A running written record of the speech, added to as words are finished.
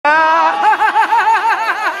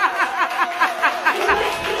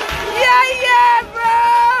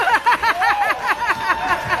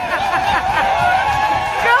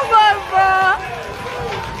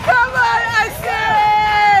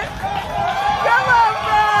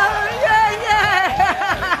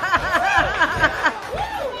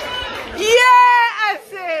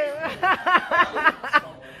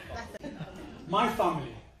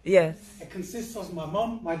Yes. It consists of my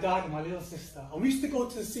mum, my dad, and my little sister. And we used to go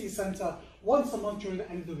to the city centre once a month during the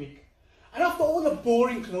end of the week. And after all the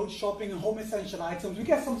boring clothes shopping and home essential items, we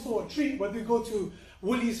get some sort of treat, whether we go to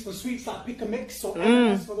Woolies for sweets like Pick a Mix or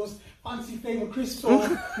M&S for those fancy flavour crisps or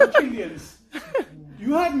McKindians.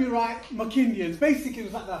 You heard me right, McKindians. Basically, it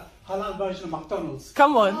was like the halal version of McDonald's.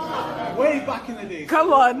 Come on. Way back in the day.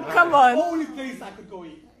 Come on, come on. Only place I could go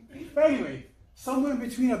eat. But anyway, somewhere in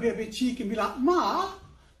between, I'd be a bit cheeky and be like, Ma,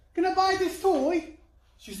 can I buy this toy?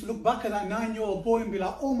 She used to look back at that 9-year-old boy and be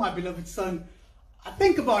like, oh my beloved son, I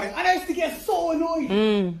think about it, and I used to get so annoyed.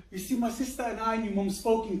 You see, my sister and I knew Mum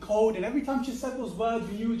spoke in code, and every time she said those words,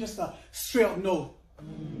 we knew just a straight up no. I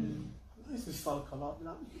used to sulk a lot,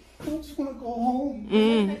 like, I just want to go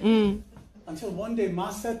home. Until one day,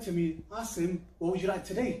 Ma said to me, Asim, what would you like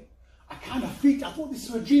today? I kind of freaked. I thought this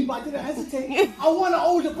was a dream, but I didn't hesitate. I want an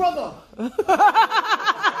older brother.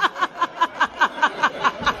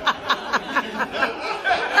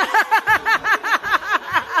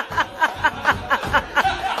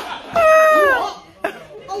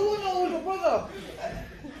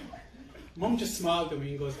 Mum just smiled at me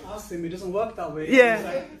and goes, Asim, it doesn't work that way. Yeah. He's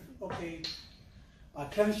like, okay. I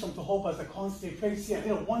clenched up to hope as I constantly prayed. See, I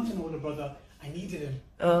didn't want an older brother. I needed him.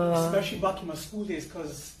 Especially back in my school days,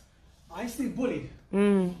 because I used to be bullied.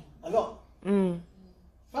 A lot. In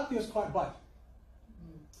fact, it was quite bad.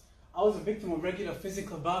 I was a victim of regular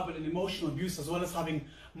physical, verbal and emotional abuse, as well as having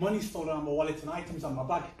money stolen out of my wallet and items on my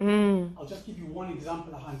bag. I'll just give you one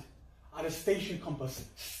example at hand. I had a station compass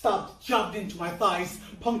stabbed, jabbed into my thighs,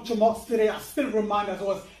 puncture marks today. I still remind as I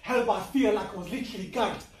was held by fear, like I was literally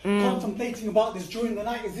gagged, contemplating about this during the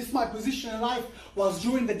night. Is this my position in life? Whilst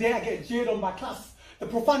during the day I get jeered on by class. The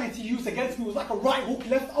profanity used against me was like a right hook,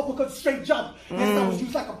 left uppercut, straight jab. Yes, I was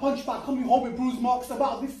used like a punch bag, coming home with bruise marks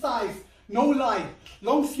about this size. No lie.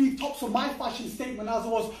 Long sleeve tops were my fashion statement, as I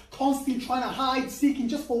was constantly trying to hide, seeking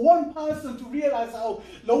just for one person to realize how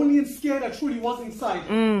lonely and scared I truly was inside.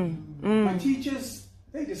 My teachers,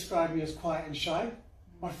 they described me as quiet and shy.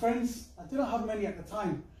 My friends, I didn't have many at the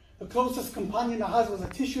time. The closest companion I had was a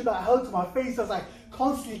tissue that I held to my face as I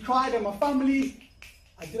constantly cried. And my family,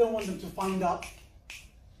 I didn't want them to find out.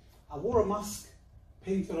 I wore a mask,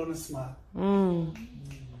 painted on a smile.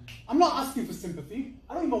 I'm not asking for sympathy.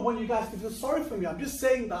 I don't even want you guys to feel sorry for me. I'm just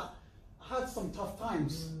saying that I had some tough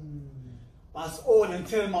times. That's all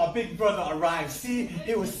until my big brother arrived. See,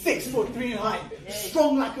 he was 6'3" in height,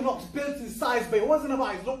 strong like an ox, built in size, but it wasn't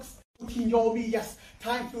about his looks. 14-year-old me, yes,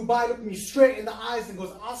 time flew by, looked me straight in the eyes and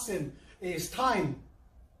goes, Asim, it is time.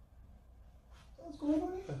 What's going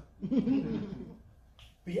on here?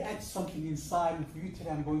 But you add something inside, and for you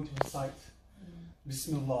today I'm going to recite.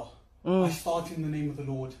 Bismillah. I start in the name of the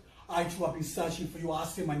Lord. I too have been searching for you,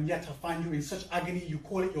 Asim, and yet I find you in such agony. You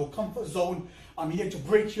call it your comfort zone. I'm here to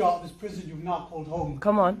break you out of this prison you've now called home.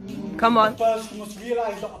 Come on, come on. First, you must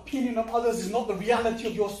realize the opinion of others is not the reality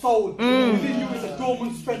of your soul. Within you is a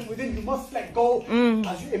dormant strength. Within you must let go.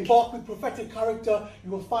 As you embark with prophetic character,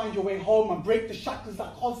 you will find your way home and break the shackles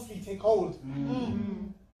that constantly take hold.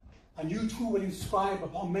 And you too will inscribe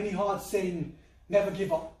upon many hearts saying, never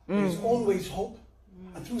give up. There is always hope.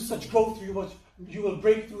 And through such growth, you will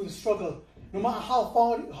break through the struggle. No matter how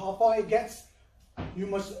far it gets, you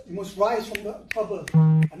must rise from the trouble.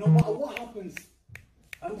 And no matter what happens,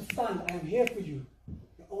 understand I am here for you,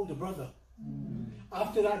 your older brother.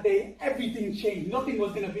 After that day, everything changed. Nothing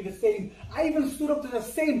was going to be the same. I even stood up to the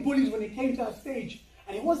same bullies when it came to that stage.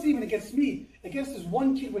 And it wasn't even against me, against this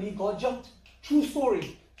one kid when he got jumped. True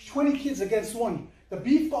story, 20 kids against one. The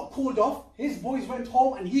beef got cooled off, his boys went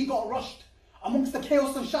home and he got rushed. Amongst the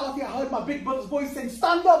chaos and shouting, I heard my big brother's voice saying,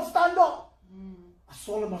 stand up, stand up. I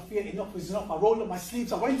swallowed my fear, enough was enough. I rolled up my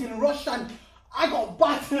sleeves, I went in and rushed and I got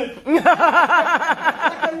battered.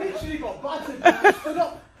 I literally got battered. I stood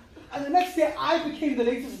up. And the next day, I became the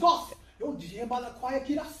latest goss. Yo, did you hear about that quiet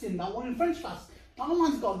kid Asim, that one in French class? That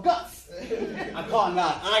man's got guts. I can't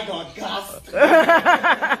lie, I got gassed.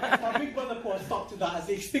 My big brother put a stop to that as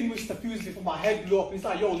he extinguished the fuse before my head blew up. He's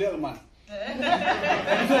like, yo, little man. I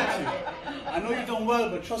know you've done well,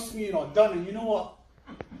 but trust me, you're not done. And you know what?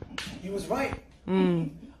 He was right.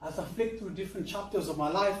 As I flicked through different chapters of my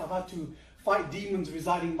life, I've had to fight demons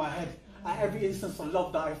residing in my head. At every instance of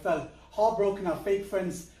love that I felt, heartbroken at fake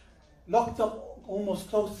friends, locked up, almost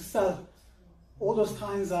close to cell. All those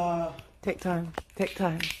times Take time, take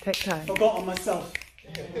time, take time. Forgotten myself.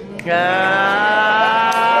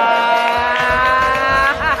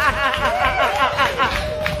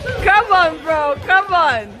 Come on, bro, come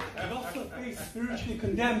on. I've also faced spiritually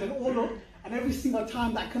condemned and every single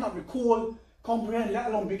time that I cannot recall, comprehend, let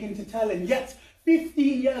alone begin to tell, and yet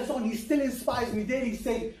 15 years on, he still inspires me daily,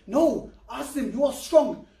 saying, no, Asim, you are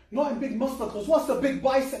strong, not in big muscle, because what's a big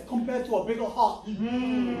bicep compared to a bigger heart?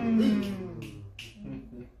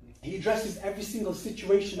 He addresses every single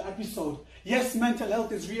situation, episode. Yes, mental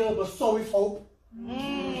health is real, but so is hope.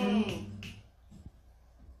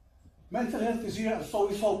 Mental health is real, and so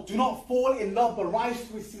is hope. Do not fall in love, but rise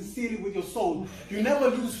to it sincerely with your soul. You never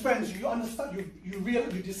lose friends. You understand. You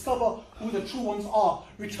discover who the true ones are.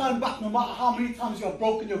 Return back no matter how many times you have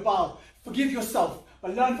broken your vow. Forgive yourself,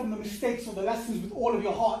 but learn from the mistakes or the lessons with all of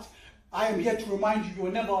your heart. I am here to remind you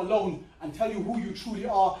are never alone and tell you who you truly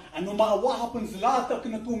are. And no matter what happens, لا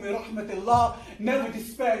تقنطوا من رحمة الله, never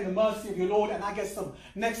despair in the mercy of your Lord. And I get some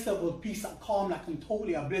next level of peace and calm, like I'm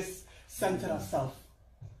totally a bliss centered at self.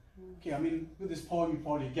 Okay, I mean, with this poem, you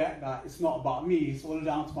probably get that it's not about me, it's all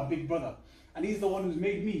down to my big brother. And he's the one who's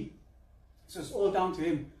made me. So it's all down to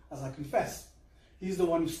him, as I confess. He's the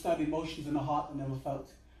one who stirred emotions in the heart I never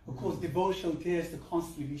felt. Of course, devotional tears to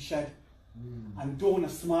constantly be shed. And dawn a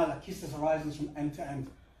smile that kisses horizons from end to end.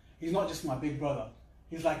 He's not just my big brother.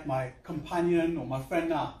 He's like my companion or my friend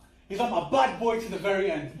now. He's like my bad boy to the very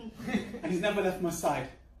end. And he's never left my side.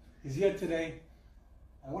 He's here today.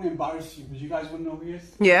 I want to embarrass you, but you guys wouldn't know who he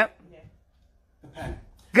is? Yeah. The pen.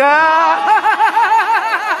 Girl!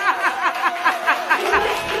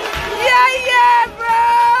 Yeah, bro!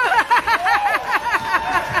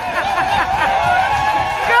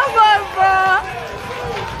 Come on, bro!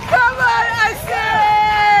 Come on,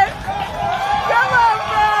 Asim! Come on,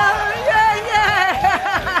 bro! Yeah!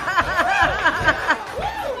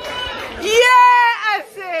 Yeah,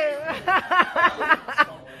 Asim!